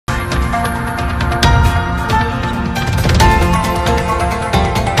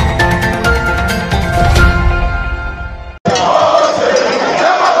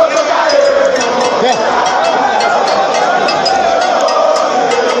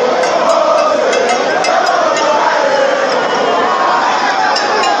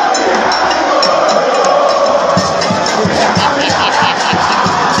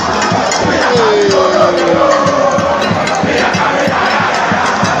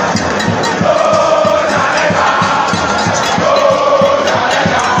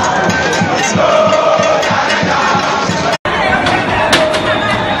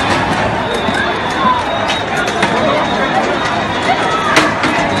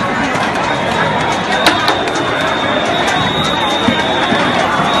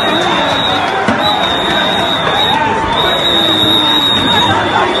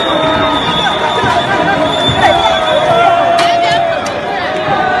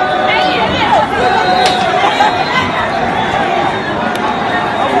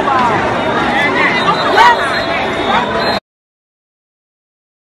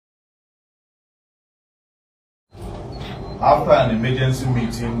emergency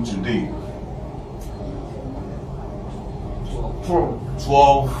meeting today,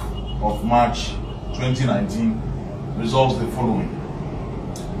 12th of March 2019, resolves the following: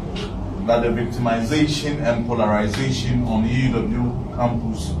 that the victimization and polarization on UEW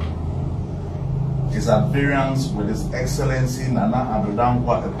campus is at variance with His Excellency Nana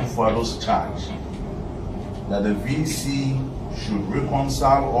Adodankwa Akufo-Addo's charge that the VC should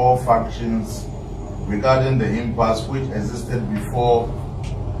reconcile all factions regarding the impasse which existed before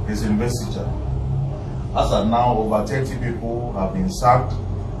his investiture. As of now, over 30 people have been sacked,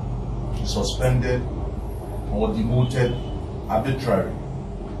 suspended, or demoted arbitrarily.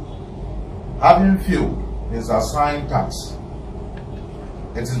 Having failed his assigned task,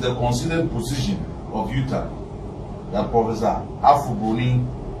 it is the considered position of UTAG that Professor Afuboni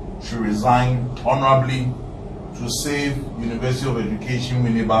should resign honorably to save University of Education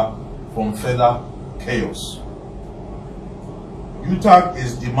Winneba from further chaos. UTAG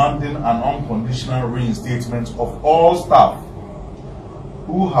is demanding an unconditional reinstatement of all staff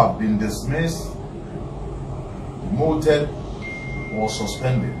who have been dismissed, demoted, or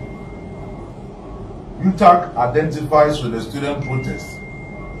suspended. UTAG identifies with the student protest,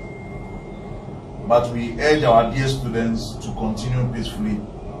 but we urge our dear students to continue peacefully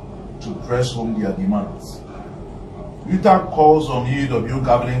to press home their demands. UTAG calls on UEW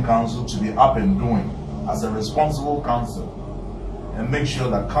Governing Council to be up and doing as a responsible council and make sure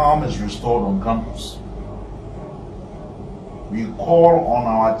that calm is restored on campus. We call on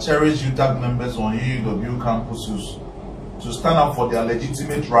our cherished UTAG members on UEW campuses to stand up for their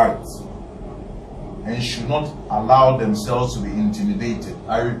legitimate rights and should not allow themselves to be intimidated.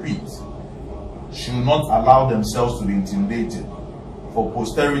 I repeat, should not allow themselves to be intimidated, for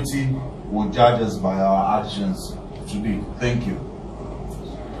posterity will judge us by our actions today. Thank you.